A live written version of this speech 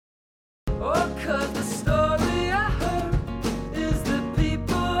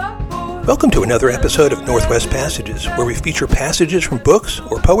Welcome to another episode of Northwest Passages, where we feature passages from books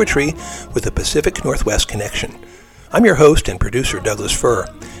or poetry with a Pacific Northwest connection. I'm your host and producer, Douglas Furr.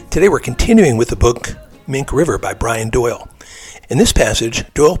 Today we're continuing with the book Mink River by Brian Doyle. In this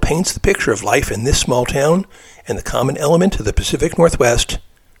passage, Doyle paints the picture of life in this small town and the common element of the Pacific Northwest,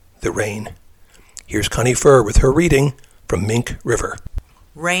 the rain. Here's Connie Furr with her reading from Mink River.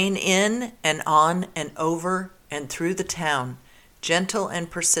 Rain in and on and over and through the town, gentle and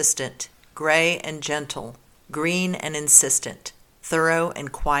persistent, gray and gentle, green and insistent, thorough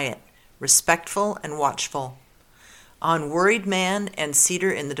and quiet, respectful and watchful. On worried man and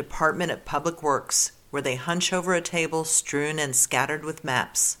cedar in the Department of Public Works, where they hunch over a table strewn and scattered with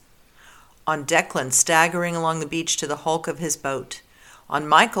maps. On Declan staggering along the beach to the hulk of his boat. On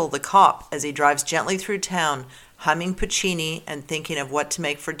Michael the cop as he drives gently through town, humming Puccini and thinking of what to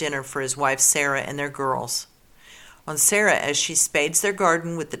make for dinner for his wife Sarah and their girls. On Sarah as she spades their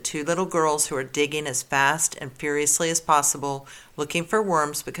garden with the two little girls who are digging as fast and furiously as possible, looking for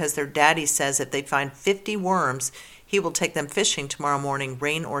worms because their daddy says if they find 50 worms, he will take them fishing tomorrow morning,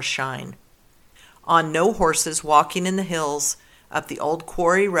 rain or shine. On no horses walking in the hills, up the old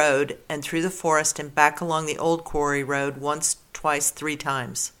quarry road and through the forest and back along the old quarry road once, twice, 3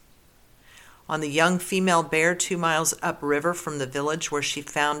 times. On the young female bear 2 miles upriver from the village where she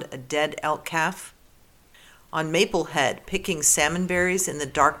found a dead elk calf. On Maplehead, picking salmon berries in the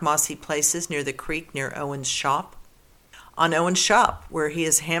dark mossy places near the creek near Owen's shop. On Owen's shop, where he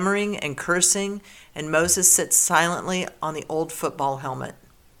is hammering and cursing, and Moses sits silently on the old football helmet.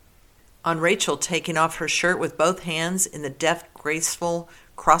 On Rachel taking off her shirt with both hands in the deft, graceful,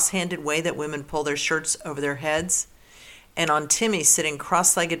 cross-handed way that women pull their shirts over their heads. And on Timmy sitting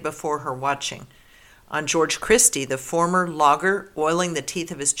cross-legged before her watching. On George Christie, the former logger, oiling the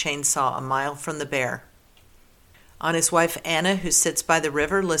teeth of his chainsaw a mile from the bear. On his wife Anna, who sits by the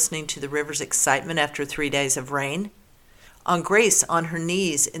river listening to the river's excitement after 3 days of rain. On Grace, on her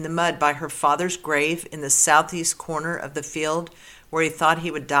knees in the mud by her father's grave in the southeast corner of the field where he thought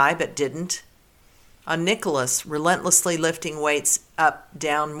he would die but didn't. On Nicholas, relentlessly lifting weights up,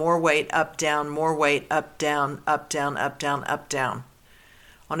 down, more weight, up, down, more weight, up, down, up, down, up, down, up, down.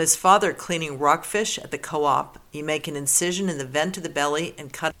 On his father cleaning rockfish at the co-op, you make an incision in the vent of the belly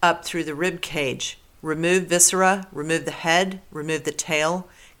and cut up through the rib cage. Remove viscera, remove the head, remove the tail,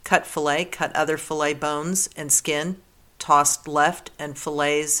 cut fillet, cut other fillet bones and skin, tossed left and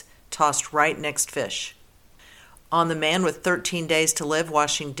fillets tossed right next fish. On the man with 13 days to live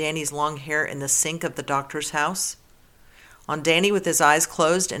washing Danny's long hair in the sink of the doctor's house. On Danny with his eyes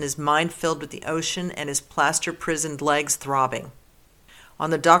closed and his mind filled with the ocean and his plaster-prisoned legs throbbing. On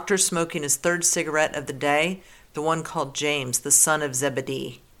the doctor smoking his 3rd cigarette of the day, the one called James, the son of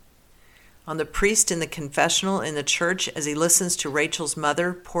Zebedee. On the priest in the confessional in the church as he listens to Rachel's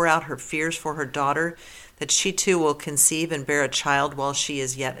mother pour out her fears for her daughter, that she too will conceive and bear a child while she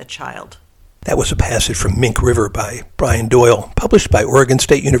is yet a child. That was a passage from Mink River by Brian Doyle, published by Oregon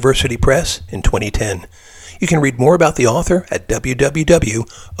State University Press in 2010. You can read more about the author at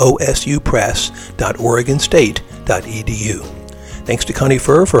www.osupress.oregonstate.edu. Thanks to Connie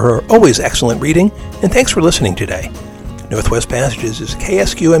Furr for her always excellent reading, and thanks for listening today. Northwest Passages is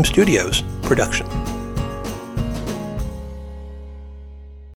KSQM Studios production.